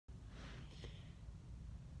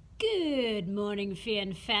Good morning,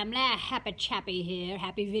 Finn family. Happy Chappy here.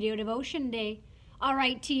 Happy Video Devotion Day. All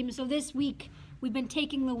right, team. So this week, we've been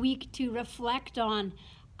taking the week to reflect on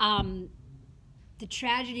the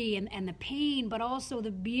tragedy and the pain, but also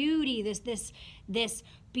the beauty, this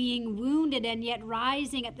being wounded and yet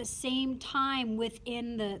rising at the same time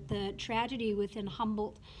within the tragedy within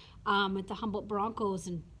Humboldt, with the Humboldt Broncos.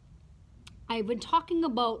 And I've been talking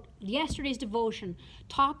about yesterday's devotion,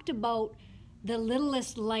 talked about the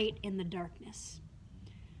littlest light in the darkness.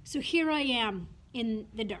 So here I am in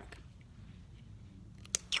the dark.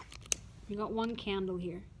 We got one candle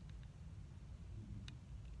here.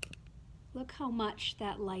 Look how much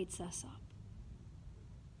that lights us up.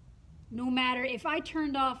 No matter if I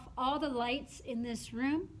turned off all the lights in this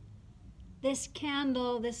room, this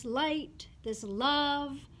candle, this light, this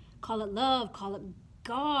love, call it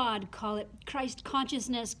God, call it Christ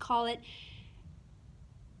consciousness, call it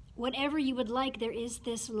whatever you would like, there is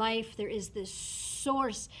this life, there is this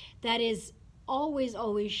source that is always,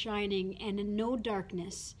 always shining, and no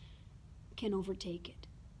darkness can overtake it.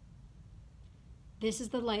 This is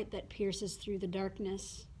the light that pierces through the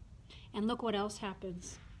darkness. And look what else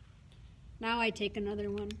happens. Now I take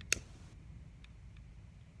another one.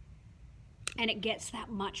 And it gets that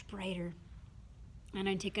much brighter. And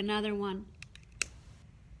I take another one.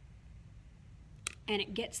 And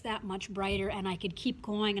it gets that much brighter, and I could keep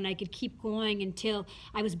going, and I could keep going until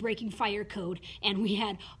I was breaking fire code, and we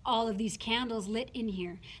had all of these candles lit in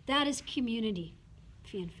here. That is community,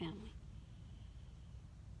 Fee and family.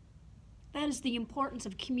 That is the importance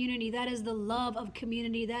of community. That is the love of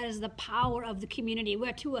community. That is the power of the community,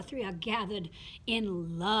 where two or three are gathered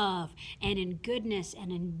in love and in goodness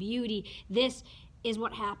and in beauty. This is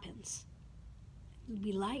what happens.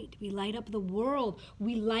 We light up the world.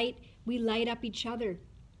 We light up each other.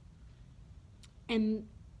 And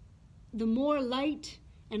the more light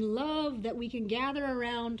and love that we can gather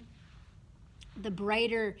around, the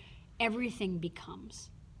brighter everything becomes.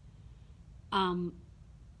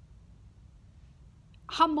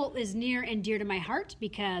 Humboldt is near and dear to my heart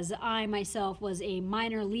because I myself was a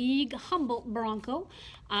minor league Humboldt Bronco.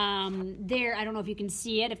 There, I don't know if you can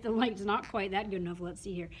see it, if the light's not quite that good enough. Let's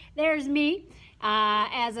see here. There's me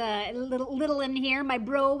as a little in here. My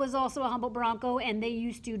bro was also a Humboldt Bronco, and they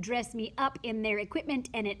used to dress me up in their equipment,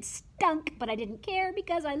 and it stunk, but I didn't care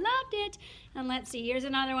because I loved it. And let's see, here's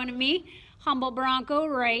another one of me. Humboldt Bronco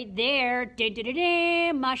right there.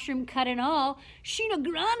 Mushroom cut and all. Sheena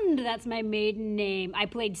Grund, that's my maiden name. I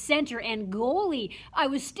played center and goalie. I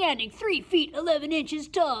was standing 3 feet 11 inches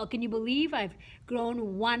tall. Can you believe I've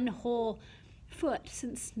grown 1 whole foot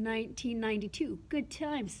since 1992? Good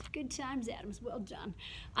times, Adams. Well done.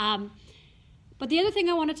 But the other thing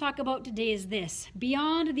I want to talk about today is this.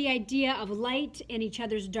 Beyond the idea of light in each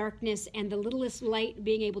other's darkness and the littlest light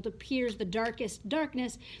being able to pierce the darkest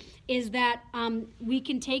darkness, is that we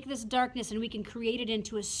can take this darkness and we can create it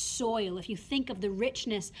into a soil. If you think of the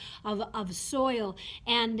richness of soil,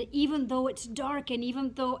 and even though it's dark, and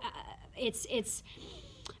even though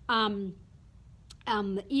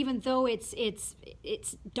even though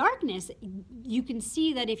it's darkness, you can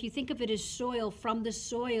see that if you think of it as soil, from the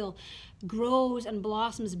soil grows and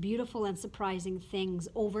blossoms beautiful and surprising things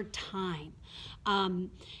over time.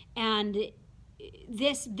 And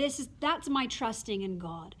that's my trusting in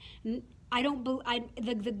God.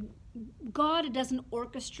 God doesn't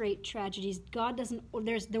orchestrate tragedies. God doesn't.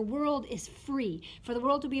 The world is free. For the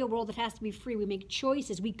world to be a world, it has to be free. We make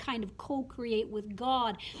choices. We kind of co-create with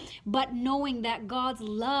God, but knowing that God's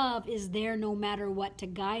love is there no matter what to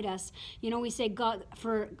guide us. You know, we say, God,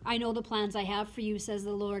 I know the plans I have for you, says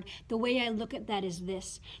the Lord. The way I look at that is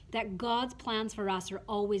this: that God's plans for us are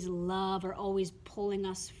always love, are always pulling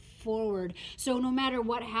us forward. So no matter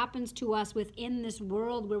what happens to us within this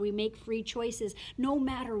world where we make free choices, no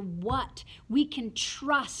matter what, we can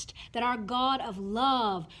trust that our God of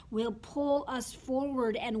love will pull us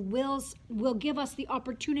forward and will give us the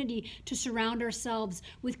opportunity to surround ourselves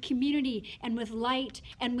with community and with light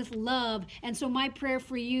and with love. And so my prayer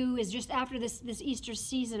for you is, just after this Easter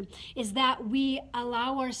season, is that we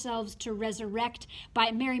allow ourselves to resurrect.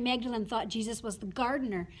 Mary Magdalene thought Jesus was the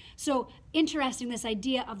gardener. So interesting, this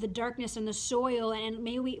idea of the darkness and the soil,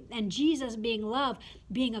 and Jesus being love,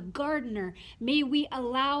 being a gardener. May we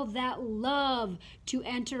allow that love to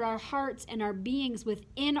enter our hearts and our beings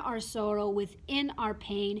within our sorrow, within our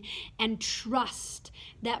pain, and trust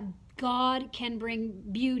that God can bring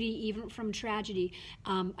beauty even from tragedy,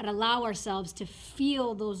 and allow ourselves to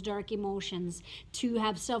feel those dark emotions, to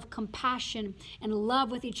have self-compassion and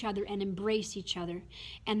love with each other and embrace each other.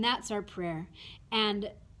 And that's our prayer.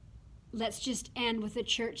 And let's just end with the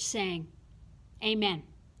church saying, Amen.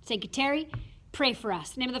 St. Terry, pray for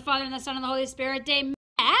us. In the name of the Father, and the Son, and the Holy Spirit, amen.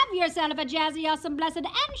 Have yourself a jazzy, awesome, blessed, and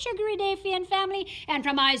sugary day, Fee and family. And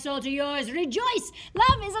from my soul to yours, rejoice.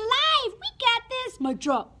 Love is alive. We got this. Mic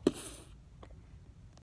drop.